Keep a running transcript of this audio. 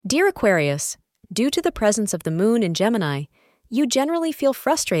Dear Aquarius, due to the presence of the moon in Gemini, you generally feel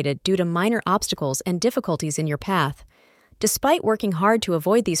frustrated due to minor obstacles and difficulties in your path. Despite working hard to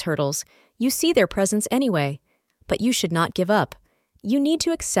avoid these hurdles, you see their presence anyway. But you should not give up. You need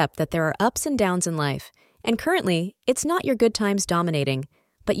to accept that there are ups and downs in life, and currently, it's not your good times dominating,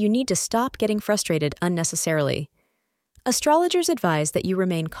 but you need to stop getting frustrated unnecessarily. Astrologers advise that you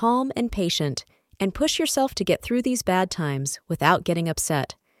remain calm and patient and push yourself to get through these bad times without getting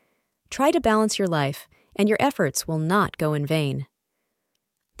upset. Try to balance your life, and your efforts will not go in vain.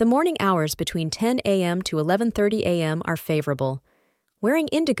 The morning hours between 10 a.m. to 11:30 a.m. are favorable. Wearing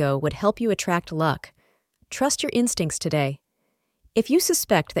indigo would help you attract luck. Trust your instincts today. If you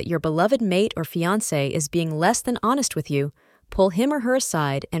suspect that your beloved mate or fiancé is being less than honest with you, pull him or her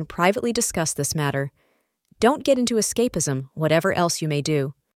aside and privately discuss this matter. Don't get into escapism, whatever else you may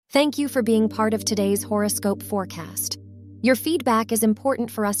do. Thank you for being part of today's horoscope forecast. Your feedback is important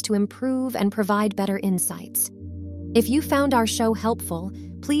for us to improve and provide better insights. If you found our show helpful,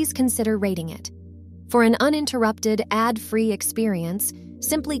 please consider rating it. For an uninterrupted, ad-free experience,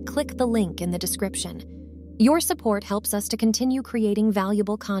 simply click the link in the description. Your support helps us to continue creating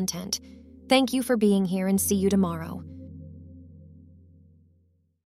valuable content. Thank you for being here and see you tomorrow.